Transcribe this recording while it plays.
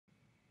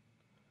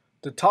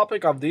The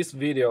topic of this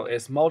video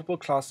is multiple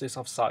classes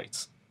of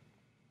sites.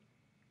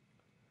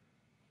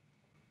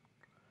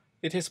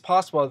 It is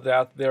possible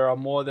that there are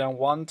more than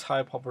one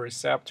type of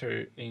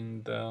receptor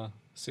in the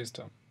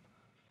system.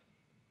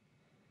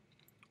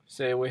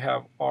 Say we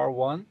have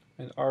R1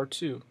 and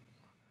R2.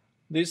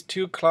 These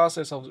two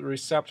classes of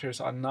receptors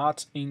are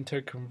not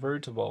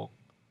interconvertible.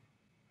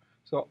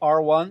 So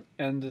R1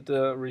 and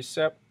the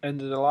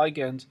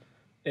ligand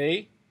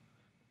A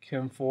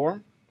can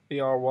form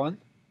AR1,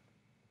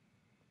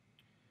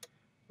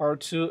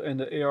 R2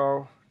 and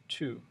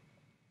AR2.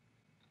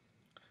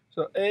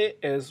 So A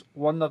is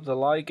one of the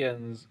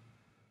ligands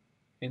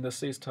in the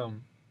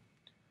system.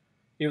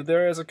 If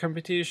there is a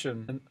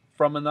competition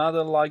from another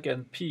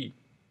ligand P,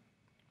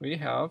 we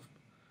have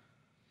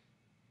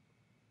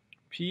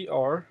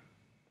PR1,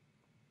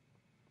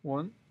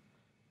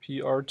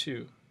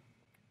 PR2.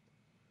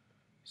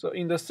 So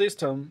in the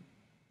system,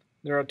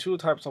 there are two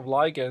types of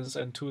ligands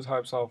and two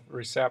types of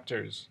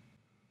receptors.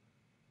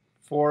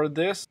 For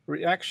this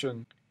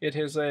reaction, it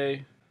is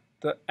the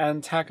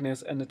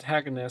antagonist and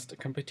antagonist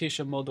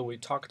competition model we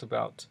talked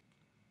about.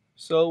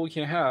 So we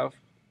can have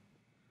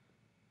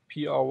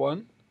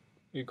PR1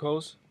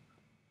 equals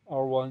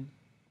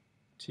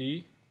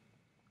R1T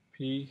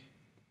P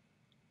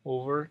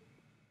over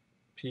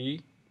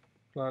P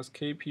plus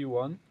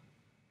KP1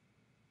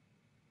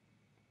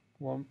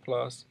 1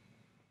 plus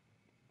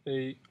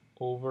A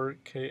over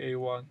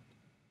Ka1.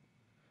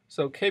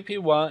 So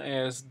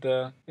Kp1 is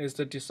the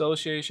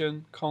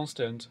dissociation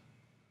constant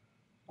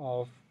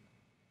of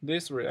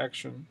this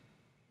reaction,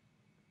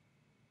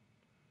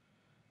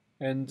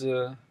 and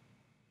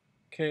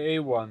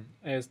Ka1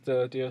 is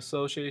the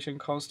dissociation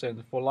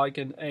constant for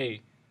ligand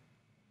A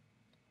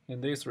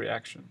in this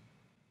reaction.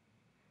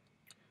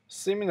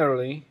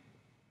 Similarly,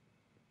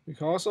 we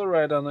can also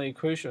write down the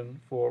equation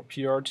for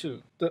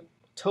PR2. The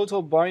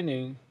total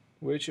binding,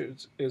 which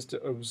is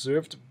the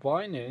observed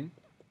binding,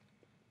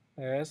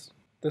 as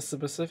the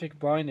specific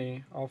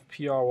binding of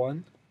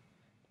PR1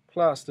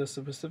 plus the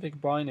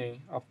specific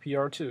binding of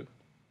PR2,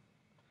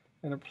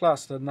 and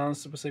plus the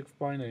non-specific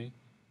binding,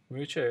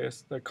 which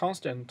is the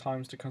constant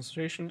times the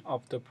concentration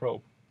of the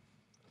probe,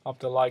 of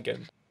the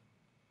ligand.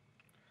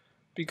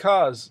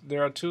 Because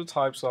there are two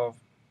types of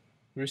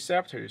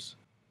receptors,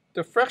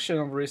 the fraction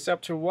of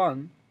receptor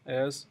 1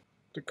 is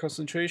the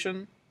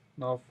concentration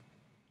of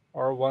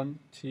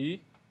R1T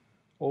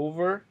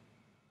over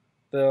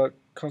the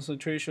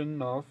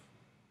concentration of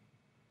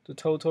the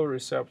total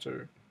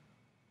receptor,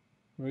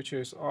 which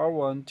is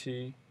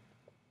R1T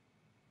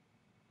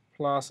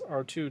plus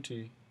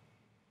R2T.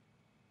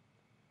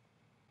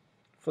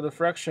 For the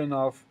fraction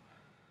of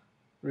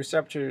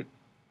receptor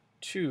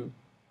 2,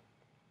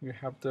 we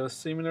have the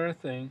similar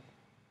thing,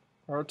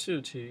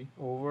 R2T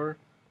over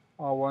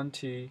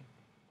R1T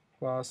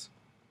plus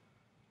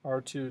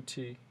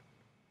R2T.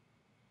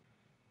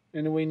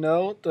 And we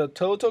know the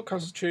total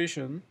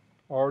concentration,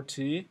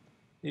 RT,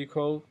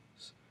 equals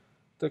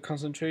the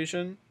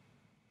concentration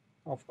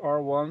of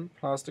R1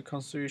 plus the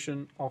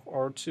concentration of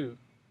R2.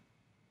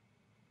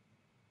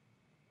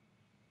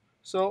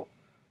 So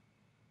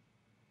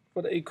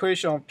for the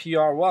equation of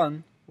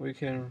PR1, we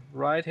can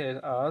write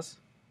it as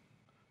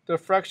the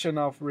fraction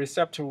of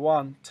receptor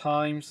 1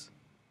 times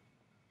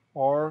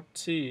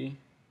RT,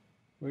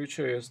 which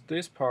is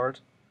this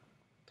part,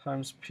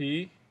 times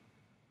P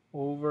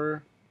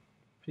over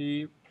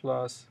P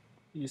plus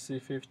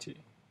EC50.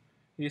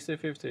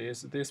 EC50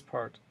 is this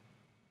part.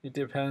 It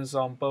depends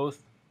on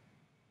both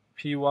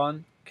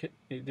P1,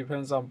 it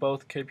depends on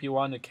both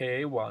Kp1 and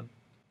Ka1,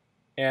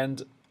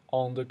 and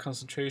on the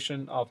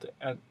concentration of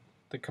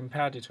the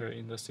competitor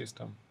in the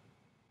system.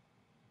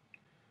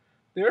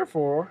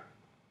 Therefore,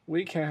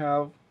 we can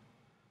have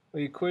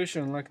an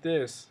equation like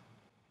this,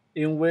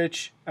 in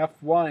which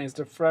F1 is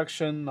the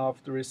fraction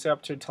of the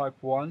receptor type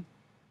 1,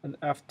 and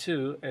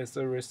F2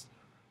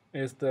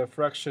 is the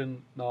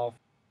fraction of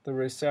the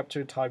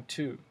receptor type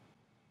 2.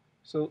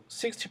 So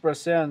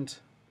 60%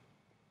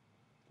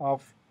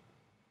 of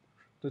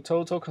the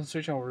total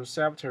concentration of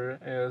receptor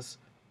is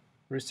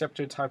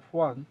receptor type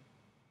 1.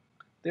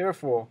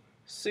 Therefore,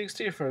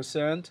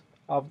 60%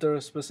 of the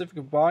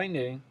specific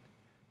binding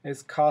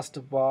is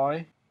caused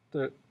by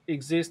the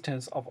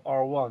existence of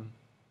R1.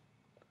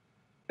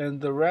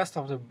 And the rest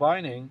of the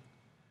binding,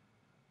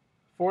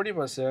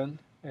 40%,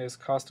 is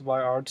caused by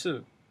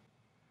R2.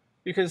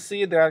 You can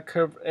see that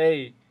curve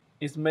A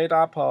is made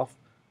up of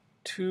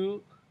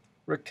two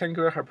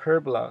rectangular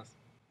hyperbolas.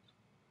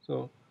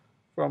 So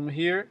from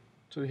here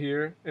to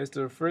here is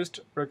the first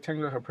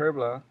rectangular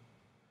hyperbola,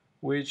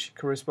 which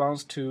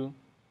corresponds to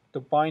the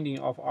binding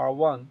of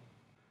R1.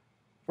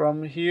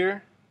 From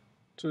here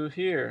to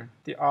here,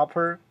 the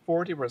upper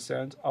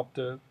 40% of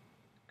the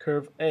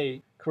curve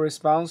A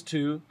corresponds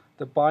to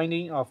the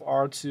binding of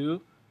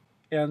R2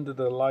 and the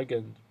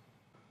ligand.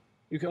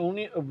 You can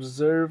only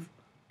observe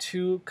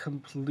two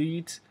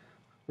complete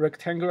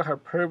rectangular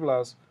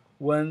hyperbolas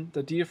when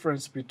the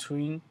difference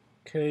between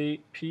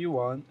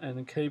Kp1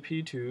 and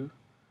Kp2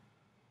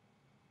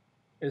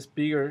 is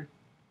bigger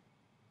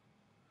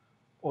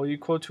or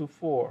equal to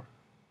 4.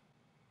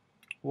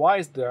 Why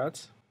is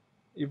that?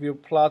 If you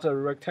plot a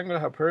rectangular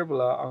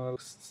hyperbola on a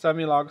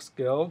semi-log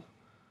scale,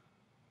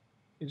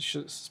 it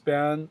should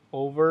span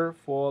over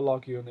 4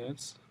 log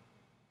units.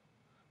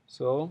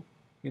 So,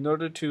 in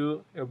order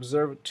to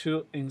observe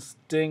two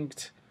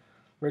distinct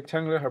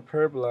rectangular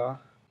hyperbola,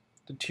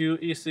 the two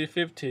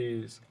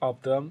EC50s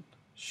of them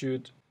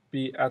should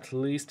be at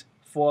least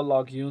 4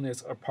 log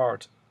units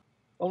apart.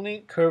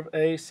 Only curve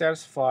A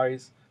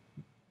satisfies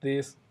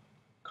this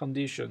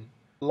condition.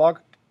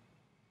 Log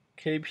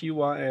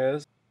Kp1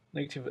 is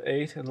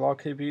 -8 and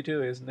log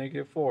Kp2 is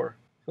 -4.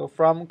 So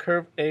from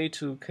curve A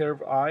to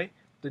curve I,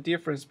 the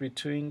difference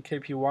between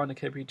Kp1 and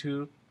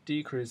Kp2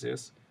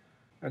 decreases,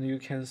 and you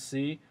can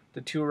see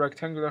the two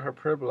rectangular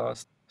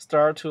hyperbolas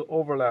start to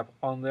overlap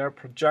on their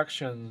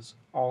projections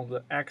on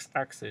the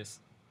x-axis.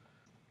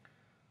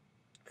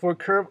 For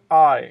curve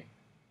I,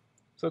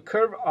 so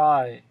curve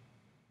I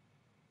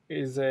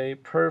is a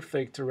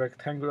perfect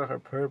rectangular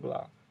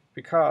hyperbola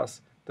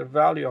because the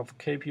value of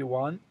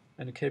Kp1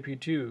 and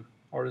Kp2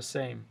 are the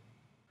same.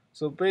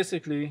 So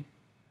basically,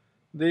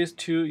 these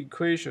two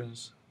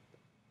equations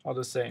are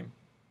the same.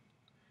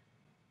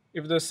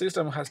 If the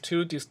system has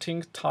two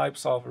distinct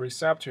types of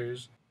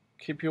receptors,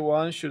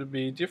 Kp1 should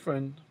be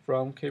different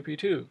from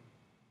Kp2.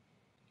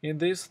 In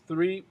these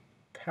three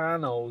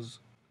panels,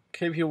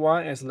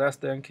 Kp1 is less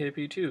than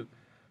Kp2,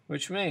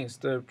 which means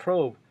the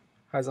probe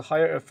has a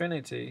higher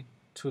affinity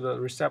to the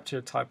receptor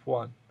type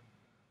 1.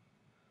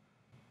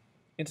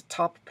 In the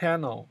top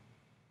panel,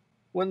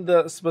 when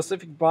the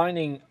specific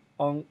binding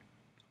on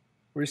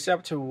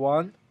receptor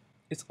 1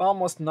 is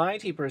almost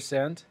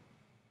 90%,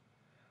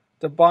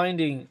 the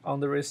binding on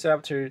the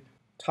receptor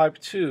type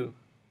 2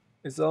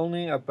 is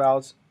only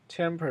about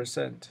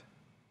 10%.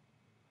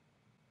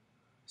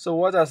 So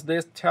what does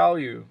this tell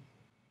you?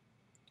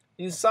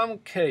 In some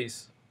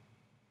case,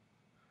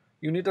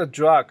 you need a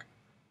drug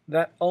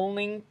that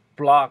only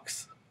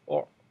blocks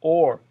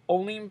or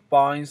only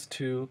binds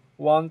to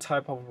one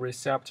type of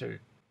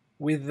receptor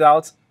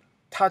without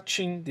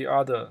touching the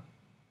other.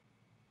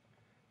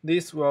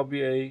 This will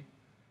be a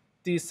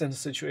decent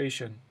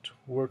situation to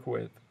work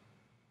with.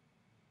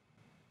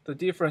 The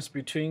difference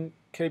between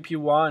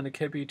Kp1 and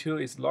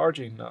Kp2 is large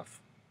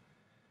enough.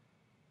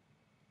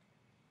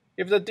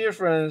 If the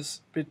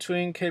difference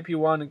between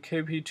Kp1 and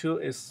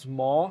Kp2 is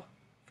small,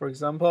 for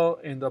example,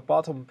 in the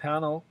bottom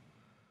panel,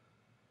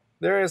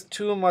 there is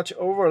too much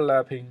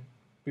overlapping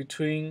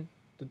between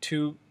the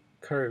two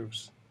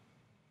curves.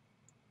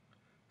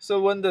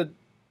 So when the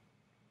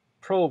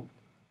probe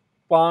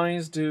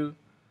binds to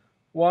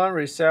one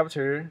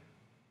receptor,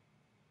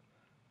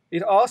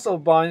 it also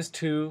binds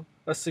to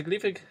a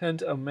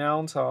significant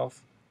amount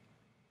of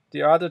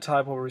the other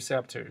type of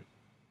receptor.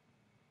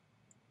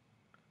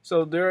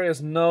 So there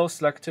is no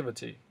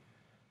selectivity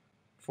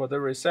for the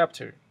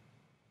receptor.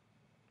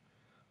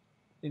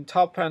 In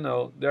top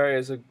panel, there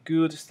is a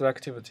good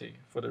selectivity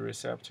for the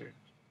receptor.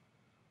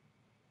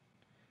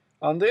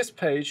 On this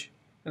page,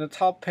 in the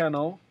top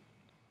panel,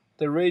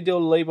 the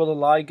radio-labeled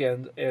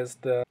ligand is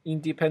the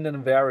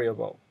independent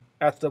variable.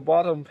 At the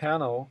bottom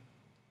panel,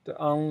 the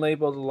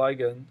unlabeled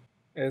ligand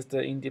is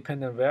the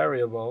independent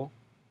variable.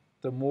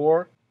 The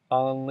more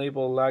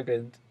unlabeled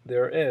ligand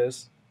there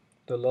is,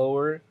 the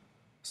lower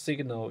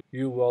signal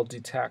you will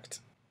detect.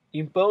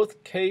 In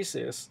both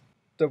cases,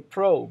 the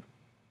probe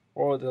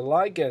or the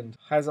ligand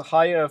has a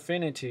higher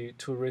affinity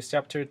to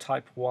receptor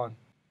type 1.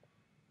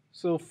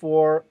 So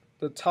for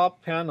the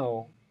top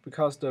panel,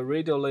 because the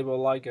radio-labeled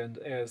ligand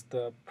is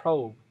the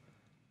probe,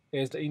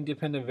 is the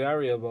independent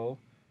variable,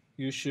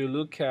 you should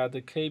look at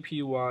the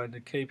Kp1 and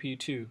the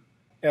Kp2.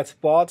 At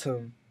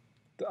bottom,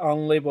 the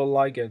unlabeled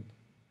ligand,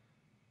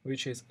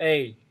 which is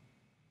A,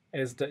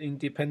 is the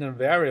independent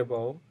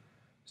variable,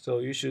 so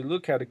you should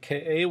look at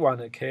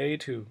Ka1 and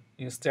Ka2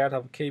 instead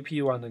of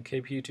Kp1 and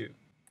Kp2.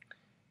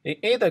 In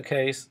either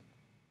case,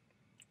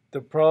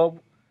 the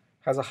probe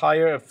has a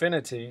higher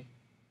affinity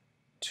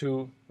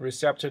to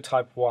receptor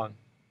type 1.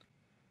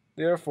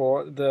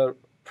 Therefore, the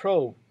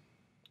probe,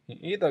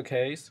 in either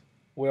case,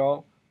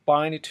 will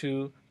bind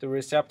to the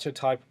receptor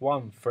type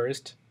 1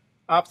 first.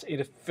 After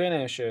it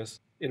finishes,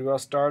 it will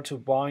start to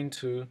bind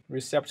to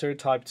receptor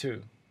type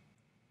 2.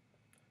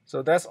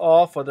 So that's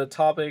all for the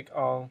topic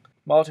on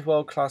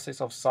multiple classes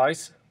of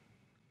sites.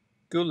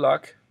 Good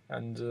luck,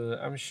 and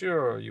I'm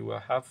sure you will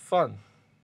have fun.